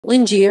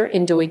Lingeer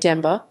Ndoye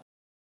Demba.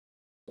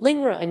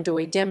 Lingeer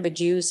Ndoye Demba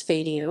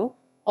Diouss-Fadiou,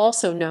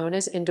 also known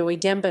as Ndoye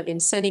Demba in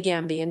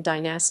Senegambian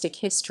dynastic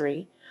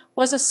history,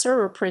 was a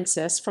Serer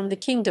princess from the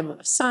Kingdom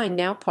of Sine,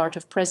 now part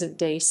of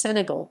present-day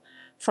Senegal,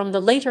 from the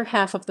later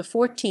half of the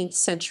 14th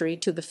century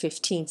to the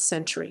 15th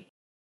century.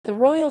 The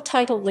royal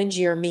title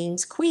Lingeer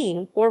means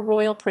queen or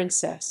royal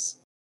princess.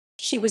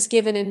 She was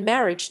given in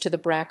marriage to the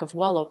Brak of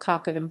Waalo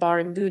Caaka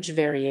Mbaar Mbooj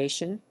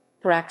variation,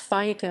 Brac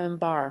Thiaka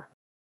Mbar.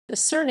 The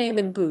surname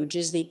Mbodj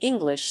is the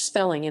English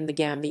spelling in the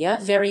Gambia.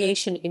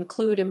 Variation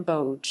include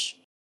Mbodj.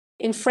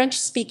 In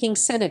French-speaking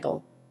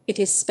Senegal, it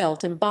is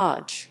spelt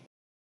Mbodj.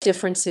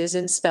 Differences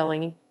in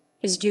spelling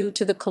is due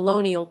to the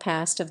colonial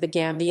past of the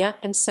Gambia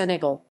and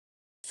Senegal.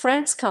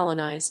 France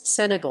colonized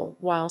Senegal,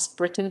 whilst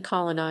Britain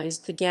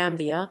colonized the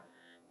Gambia,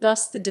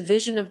 thus the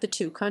division of the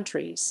two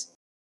countries.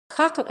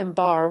 Caaka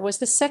Mbar was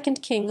the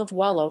second king of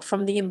Waalo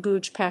from the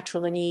Mbodj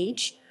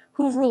patrilineage,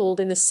 who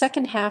ruled in the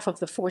second half of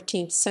the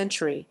 14th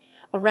century,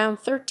 around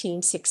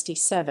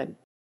 1367.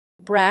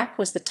 Brac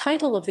was the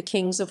title of the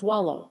kings of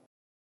Waalo.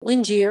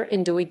 Lingeer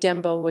Ndoye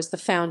Demba was the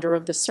founder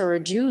of the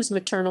Serer Joos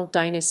Maternal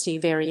Dynasty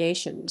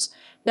variations,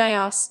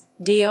 Dyoss,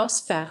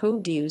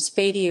 Dious-Fahou,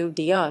 Dious-Fadiou,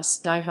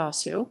 Dioss,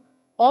 Dihosou,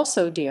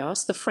 also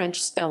Dioss, the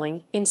French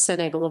spelling, in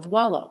Senegal of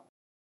Waalo.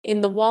 In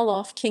the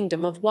Wolof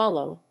Kingdom of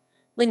Waalo,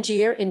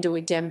 Lingeer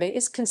Ndoye Demba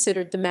is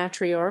considered the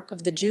matriarch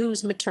of the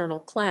Joos maternal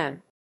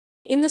clan.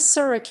 In the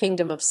Serer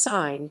Kingdom of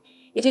Sine,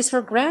 it is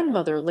her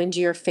grandmother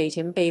Lingeer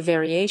Fatim Beye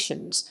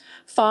variations,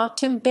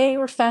 Fatim Beye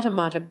or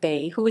Fatimata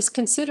Beye, who is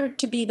considered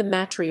to be the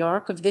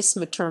matriarch of this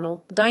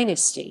maternal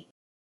dynasty.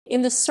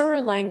 In the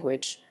Serer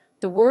language,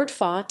 the word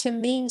Fatim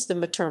means the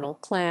maternal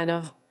clan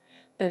of,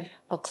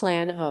 a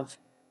clan of.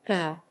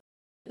 The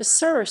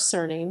Serer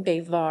surname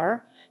Beye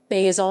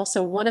is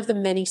also one of the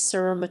many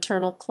Serer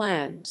maternal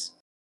clans.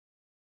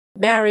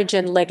 Marriage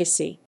and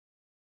legacy.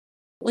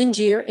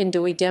 Lingeer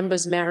Ndoye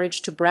Demba's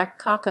marriage to Brac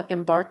Thiaka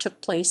Mbar took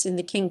place in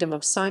the Kingdom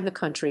of Sine, the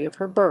country of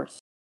her birth.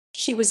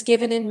 She was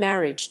given in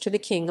marriage to the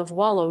King of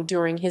Waalo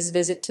during his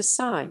visit to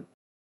Sine.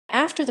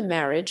 After the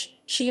marriage,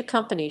 she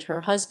accompanied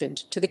her husband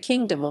to the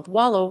Kingdom of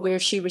Waalo, where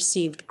she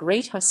received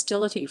great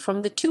hostility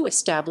from the two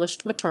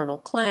established maternal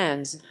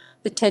clans,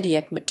 the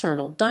Tediek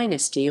maternal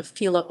dynasty of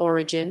Fila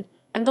origin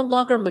and the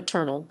Lugger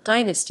maternal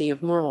dynasty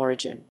of Mur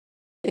origin.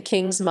 The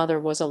king's mother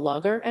was a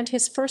Lugger and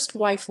his first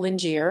wife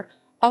Lingeer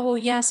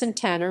Yasin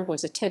Tanner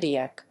was a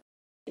Tediek.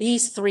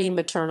 These three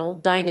maternal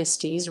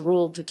dynasties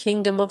ruled the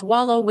Kingdom of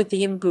Waalo with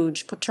the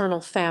Mbodj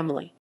paternal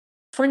family.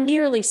 For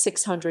nearly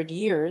 600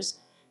 years,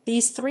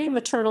 these three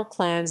maternal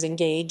clans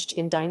engaged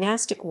in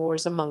dynastic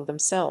wars among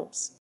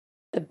themselves.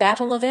 The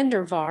Battle of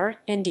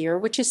Endir,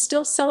 which is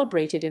still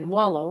celebrated in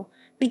Waalo,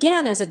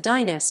 began as a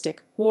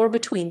dynastic war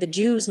between the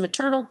Joos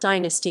maternal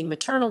dynasty,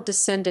 maternal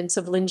descendants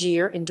of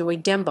Lingeer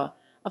Ndoye Demba,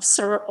 of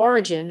Serer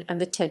origin, and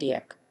the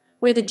Tediek,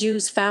 where the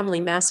Joos family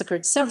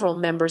massacred several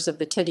members of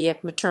the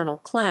Tediek maternal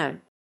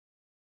clan.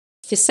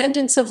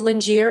 Descendants of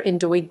Lingeer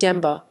Ndoye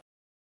Demba.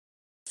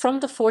 From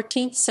the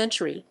 14th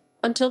century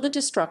until the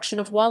destruction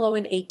of Waalo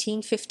in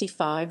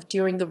 1855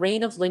 during the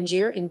reign of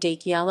Lingeer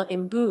Ndoye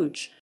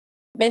Mbodj,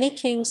 many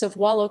kings of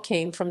Waalo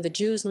came from the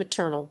Joos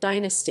maternal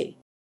dynasty.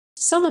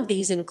 Some of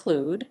these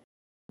include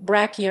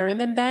Brac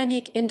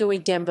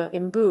Ndoye Demba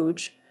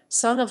Mbodj,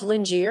 son of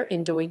Lingeer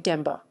Ndoye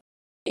Demba.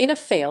 In a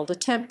failed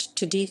attempt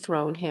to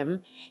dethrone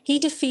him, he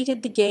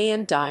defeated the Bèye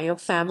and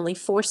Dioss family,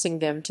 forcing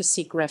them to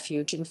seek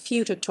refuge in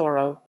Futa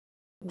Toro.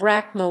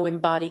 Brac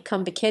Mbodi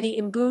Kumbaketi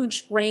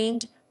Mbodj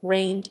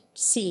reigned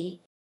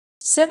c.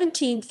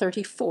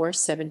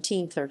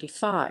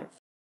 1734–1735.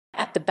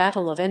 At the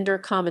Battle of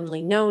Endir,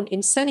 commonly known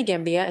in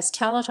Senegambia as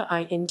Talata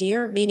I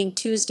Endir, meaning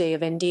Tuesday of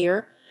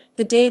Endir,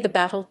 the day the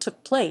battle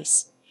took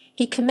place,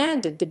 he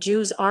commanded the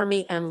Joos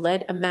army and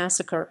led a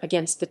massacre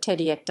against the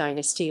Tediek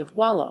dynasty of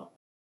Waalo.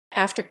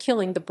 After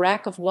killing the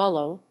Brak of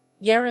Waalo,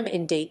 Yerim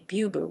Ndoye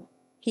Bubu,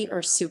 he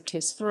usurped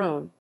his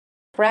throne.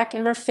 Brac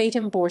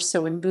Fatim Beye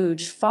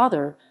Mbodj,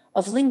 father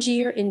of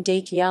Lingeer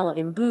Ndoye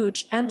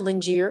Mbodj and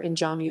Lingeer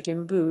Njamut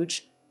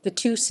Mbodj, the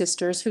two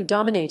sisters who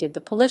dominated the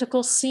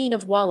political scene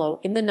of Waalo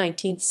in the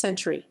 19th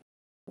century,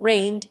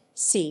 reigned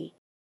c.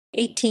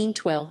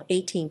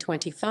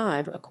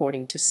 1812–1825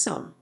 according to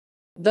some,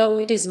 though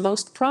it is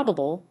most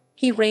probable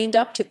he reigned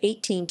up to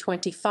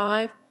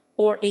 1825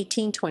 or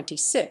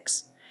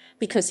 1826,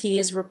 because he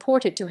is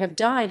reported to have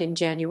died in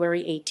January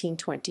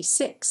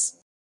 1826.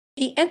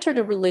 He entered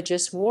a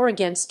religious war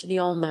against the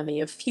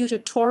Ulmami of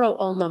Futa Toro,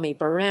 Ulmami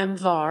Baram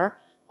Var,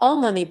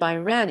 Ulmami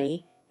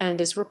Bayrani,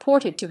 and is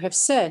reported to have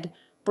said,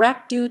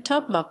 Brac du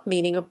Tubmuk,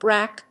 meaning a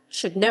Brac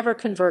should never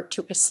convert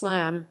to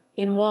Islam,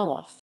 in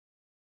Wolof.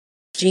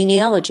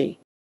 Genealogy.